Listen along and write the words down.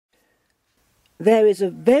"There is a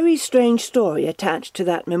very strange story attached to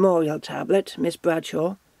that memorial tablet, Miss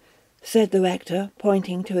Bradshaw," said the rector,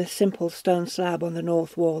 pointing to a simple stone slab on the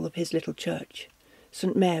north wall of his little church.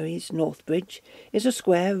 St. Mary's, Northbridge, is a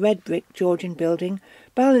square, red-brick Georgian building,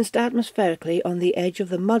 balanced atmospherically on the edge of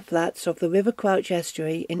the mudflats of the River Crouch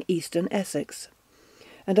estuary in eastern Essex.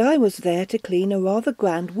 And I was there to clean a rather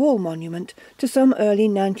grand wall monument to some early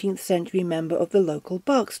 19th-century member of the local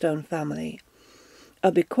Barkstone family,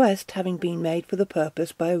 a bequest having been made for the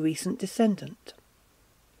purpose by a recent descendant.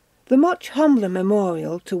 The much humbler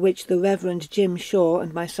memorial to which the Reverend Jim Shaw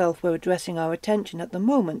and myself were addressing our attention at the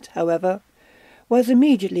moment, however, was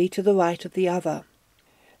immediately to the right of the other.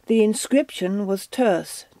 The inscription was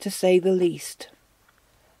terse, to say the least.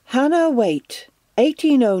 Hannah Waite,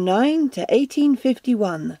 1809 to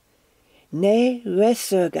 1851, née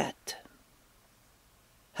Resurgat.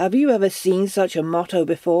 "Have you ever seen such a motto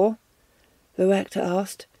before?" the rector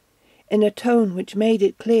asked, in a tone which made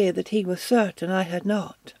it clear that he was certain I had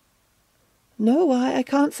not. "No, I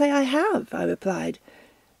can't say I have," I replied.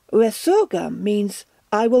 "Resurgam means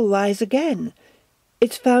I will rise again.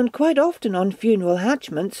 It's found quite often on funeral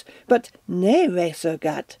hatchments, but ne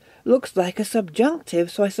resurgat looks like a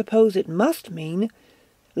subjunctive, so I suppose it must mean,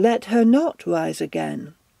 let her not rise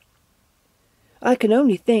again." I can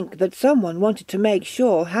only think that someone wanted to make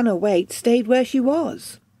sure Hannah Waite stayed where she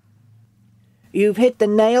was. "You've hit the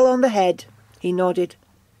nail on the head," he nodded.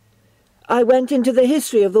 "I went into the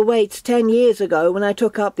history of the Waites 10 years ago when I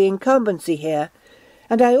took up the incumbency here,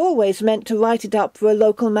 and I always meant to write it up for a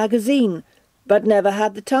local magazine, but never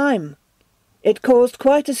had the time. It caused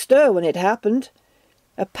quite a stir when it happened.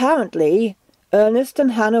 Apparently, Ernest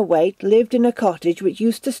and Hannah Waite lived in a cottage which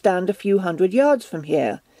used to stand a few 100 yards from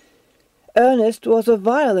here. Ernest was a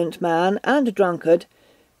violent man and a drunkard,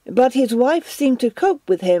 but his wife seemed to cope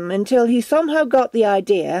with him until he somehow got the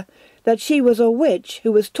idea that she was a witch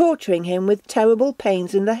who was torturing him with terrible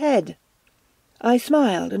pains in the head." I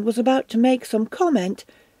smiled and was about to make some comment,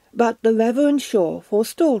 but the Reverend Shaw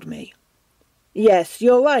forestalled me. "Yes,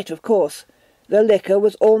 you're right, of course. The liquor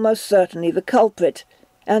was almost certainly the culprit,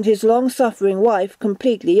 and his long-suffering wife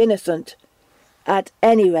completely innocent. At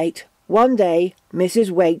any rate, one day Mrs.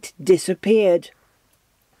 Waite disappeared.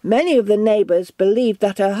 Many of the neighbours believed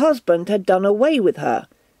that her husband had done away with her,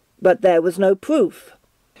 but there was no proof.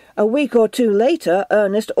 A week or two later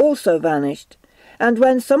Ernest also vanished, and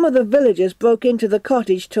when some of the villagers broke into the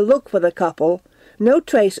cottage to look for the couple, no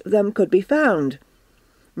trace of them could be found.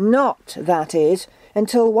 Not, that is,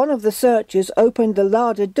 until one of the searchers opened the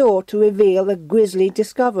larder door to reveal a grisly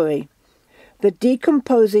discovery: the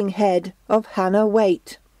decomposing head of Hannah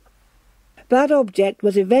Waite. That object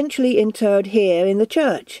was eventually interred here in the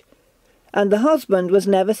church, and the husband was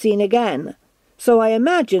never seen again, so I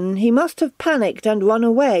imagine he must have panicked and run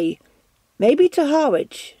away, maybe to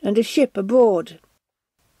Harwich and a ship abroad."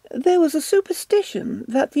 "There was a superstition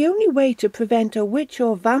that the only way to prevent a witch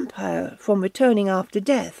or vampire from returning after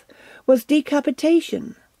death was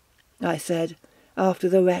decapitation," I said, after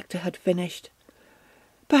the rector had finished.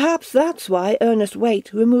 "Perhaps that's why Ernest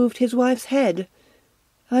Waite removed his wife's head.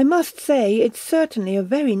 I must say it's certainly a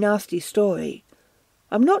very nasty story.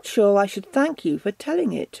 I'm not sure I should thank you for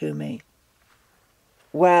telling it to me."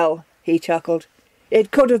 "Well," he chuckled,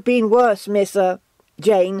 "it could have been worse, Miss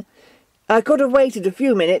Jane. I could have waited a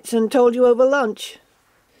few minutes and told you over lunch."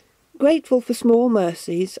 Grateful for small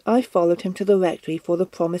mercies, I followed him to the rectory for the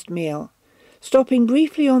promised meal, stopping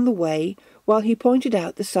briefly on the way while he pointed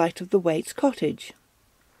out the site of the Waite's cottage.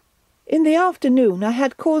 In the afternoon I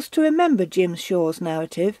had cause to remember Jim Shaw's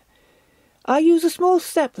narrative. I use a small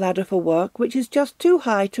step-ladder for work which is just too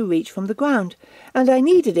high to reach from the ground, and I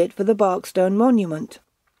needed it for the Barkstone monument.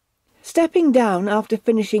 Stepping down after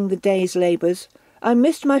finishing the day's labours, I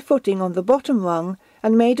missed my footing on the bottom rung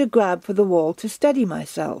and made a grab for the wall to steady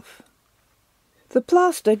myself. The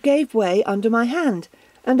plaster gave way under my hand,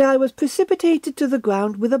 and I was precipitated to the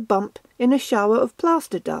ground with a bump in a shower of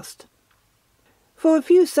plaster dust. For a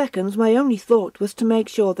few seconds my only thought was to make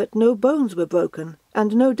sure that no bones were broken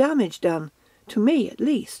and no damage done, to me at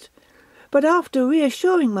least. But after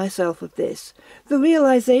reassuring myself of this, the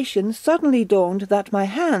realization suddenly dawned that my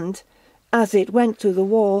hand, as it went through the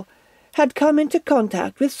wall, had come into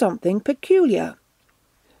contact with something peculiar,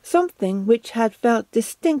 something which had felt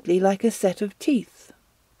distinctly like a set of teeth.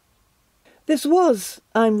 This was,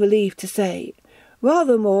 I'm relieved to say,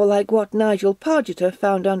 rather more like what Nigel Pargeter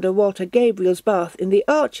found under Walter Gabriel's bath in the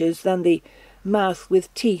Arches than the mouth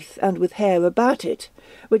with teeth and with hair about it,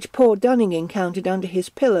 which poor Dunning encountered under his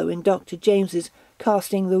pillow in Dr. James's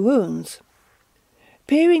Casting the Runes.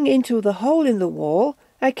 Peering into the hole in the wall,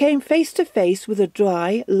 I came face to face with a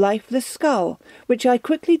dry, lifeless skull, which I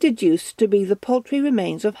quickly deduced to be the paltry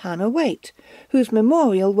remains of Hannah Waite, whose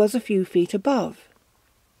memorial was a few feet above.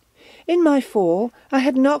 In my fall, I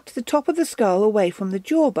had knocked the top of the skull away from the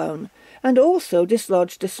jawbone, and also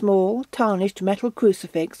dislodged a small, tarnished metal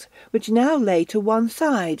crucifix, which now lay to one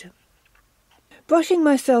side. Brushing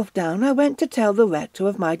myself down, I went to tell the rector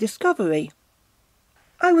of my discovery.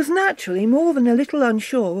 I was naturally more than a little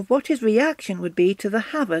unsure of what his reaction would be to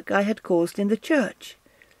the havoc I had caused in the church,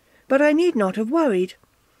 but I need not have worried.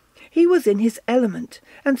 He was in his element,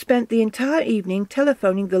 and spent the entire evening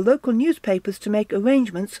telephoning the local newspapers to make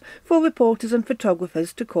arrangements for reporters and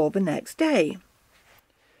photographers to call the next day.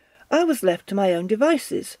 I was left to my own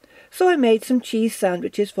devices, so I made some cheese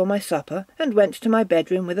sandwiches for my supper and went to my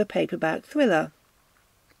bedroom with a paperback thriller.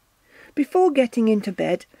 Before getting into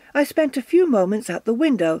bed, I spent a few moments at the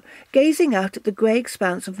window, gazing out at the grey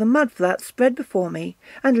expanse of the mudflat spread before me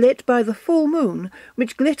and lit by the full moon,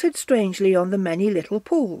 which glittered strangely on the many little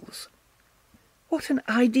pools. What an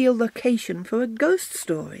ideal location for a ghost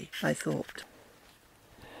story, I thought.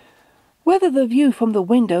 Whether the view from the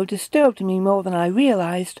window disturbed me more than I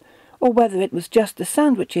realized, or whether it was just the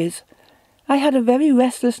sandwiches, I had a very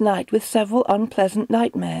restless night with several unpleasant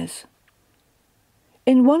nightmares.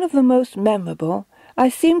 In one of the most memorable, I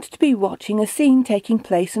seemed to be watching a scene taking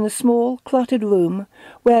place in a small, cluttered room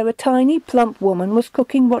where a tiny, plump woman was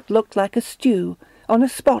cooking what looked like a stew on a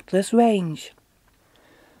spotless range.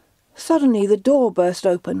 Suddenly the door burst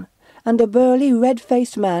open, and a burly,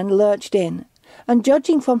 red-faced man lurched in, and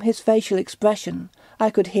judging from his facial expression, I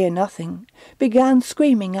could hear nothing, began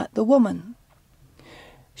screaming at the woman.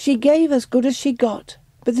 She gave as good as she got,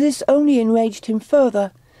 but this only enraged him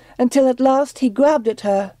further, until at last he grabbed at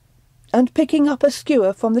her, and picking up a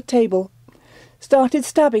skewer from the table, started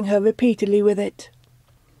stabbing her repeatedly with it.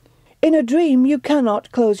 In a dream you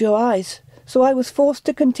cannot close your eyes, so I was forced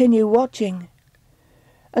to continue watching.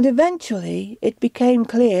 And eventually it became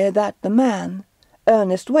clear that the man,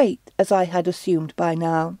 Ernest Waite, as I had assumed by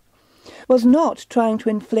now, was not trying to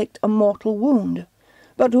inflict a mortal wound,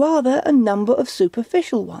 but rather a number of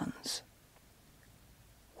superficial ones.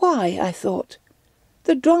 Why, I thought,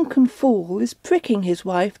 the drunken fool is pricking his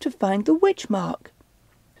wife to find the witch mark.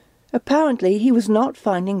 Apparently he was not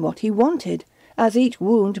finding what he wanted, as each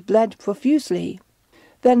wound bled profusely.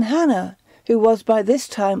 Then Hannah, who was by this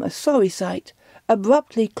time a sorry sight,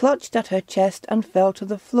 abruptly clutched at her chest and fell to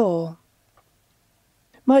the floor.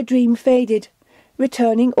 My dream faded,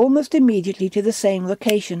 returning almost immediately to the same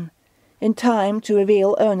location, in time to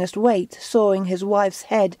reveal Ernest Waite sawing his wife's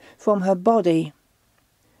head from her body.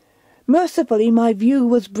 Mercifully my view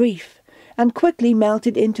was brief, and quickly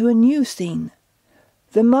melted into a new scene.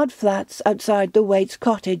 The mud flats outside the Waite's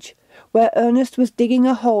cottage, where Ernest was digging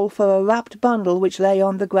a hole for a wrapped bundle which lay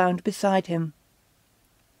on the ground beside him.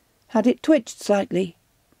 Had it twitched slightly?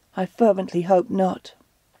 I fervently hoped not.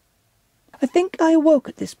 I think I awoke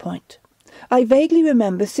at this point. I vaguely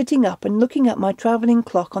remember sitting up and looking at my travelling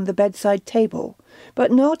clock on the bedside table,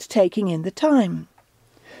 but not taking in the time.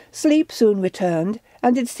 Sleep soon returned,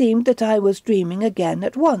 and it seemed that I was dreaming again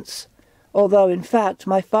at once, although in fact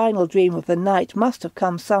my final dream of the night must have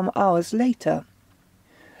come some hours later.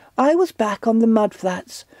 I was back on the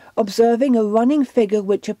mudflats, observing a running figure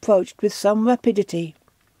which approached with some rapidity.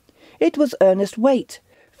 It was Ernest Waite,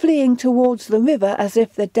 fleeing towards the river as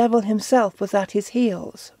if the devil himself was at his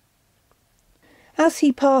heels. As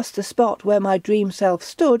he passed the spot where my dream self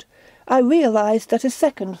stood, I realized that a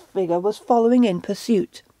second figure was following in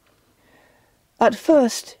pursuit. At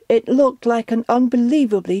first it looked like an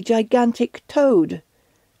unbelievably gigantic toad,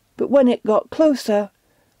 but when it got closer,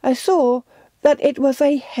 I saw that it was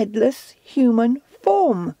a headless human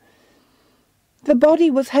form. The body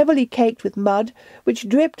was heavily caked with mud, which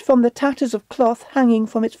dripped from the tatters of cloth hanging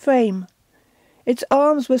from its frame. Its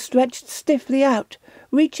arms were stretched stiffly out,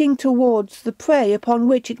 reaching towards the prey upon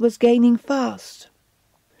which it was gaining fast.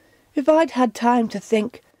 If I'd had time to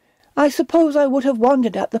think, I suppose I would have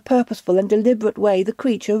wondered at the purposeful and deliberate way the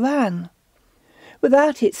creature ran.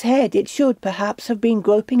 Without its head it should perhaps have been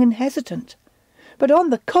groping and hesitant, but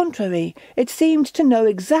on the contrary it seemed to know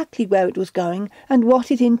exactly where it was going and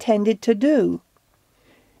what it intended to do.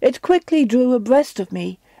 It quickly drew abreast of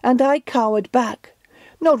me, and I cowered back,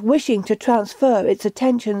 not wishing to transfer its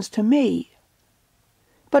attentions to me.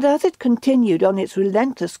 But as it continued on its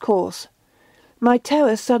relentless course, my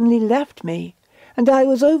terror suddenly left me, and I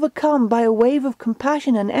was overcome by a wave of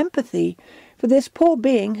compassion and empathy for this poor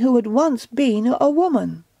being who had once been a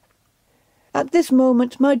woman. At this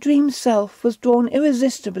moment my dream self was drawn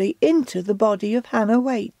irresistibly into the body of Hannah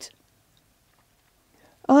Waite.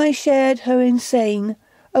 I shared her insane,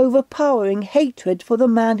 overpowering hatred for the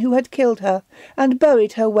man who had killed her and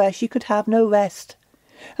buried her where she could have no rest,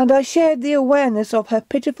 and I shared the awareness of her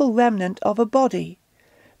pitiful remnant of a body,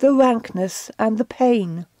 the rankness and the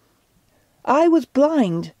pain. I was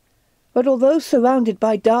blind, but although surrounded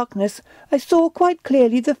by darkness, I saw quite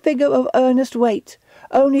clearly the figure of Ernest Waite,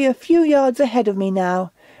 only a few yards ahead of me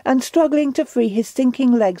now, and struggling to free his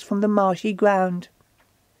sinking legs from the marshy ground.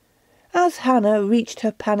 As Hannah reached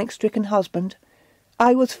her panic-stricken husband,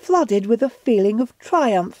 I was flooded with a feeling of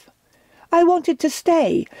triumph. I wanted to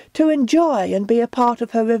stay, to enjoy and be a part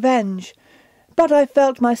of her revenge, but I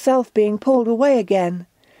felt myself being pulled away again,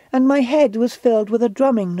 and my head was filled with a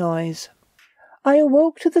drumming noise. I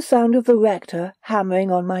awoke to the sound of the rector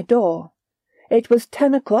hammering on my door. It was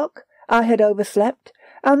 10 o'clock, I had overslept,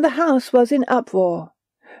 and the house was in uproar.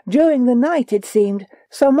 During the night, it seemed,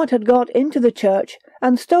 someone had got into the church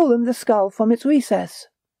and stolen the skull from its recess.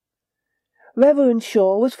 Reverend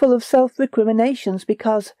Shaw was full of self-recriminations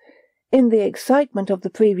because, in the excitement of the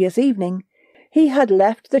previous evening, he had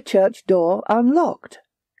left the church door unlocked.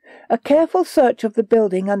 A careful search of the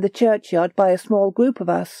building and the churchyard by a small group of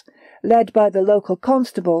us, led by the local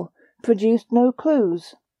constable, produced no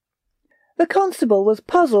clues. The constable was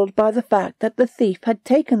puzzled by the fact that the thief had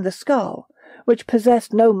taken the skull, which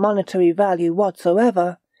possessed no monetary value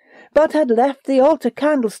whatsoever, but had left the altar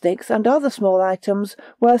candlesticks and other small items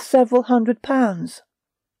worth several £100.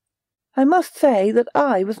 I must say that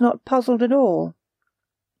I was not puzzled at all.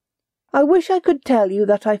 I wish I could tell you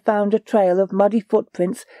that I found a trail of muddy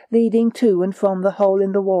footprints leading to and from the hole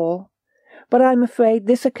in the wall, but I'm afraid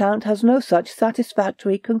this account has no such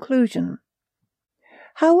satisfactory conclusion.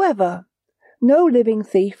 However, no living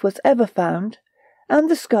thief was ever found, and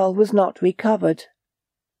the skull was not recovered.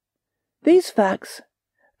 These facts,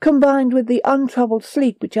 combined with the untroubled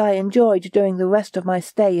sleep which I enjoyed during the rest of my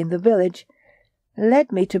stay in the village,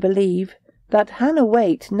 led me to believe that Hannah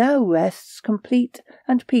Waite now rests complete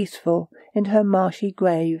and peaceful in her marshy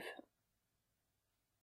grave.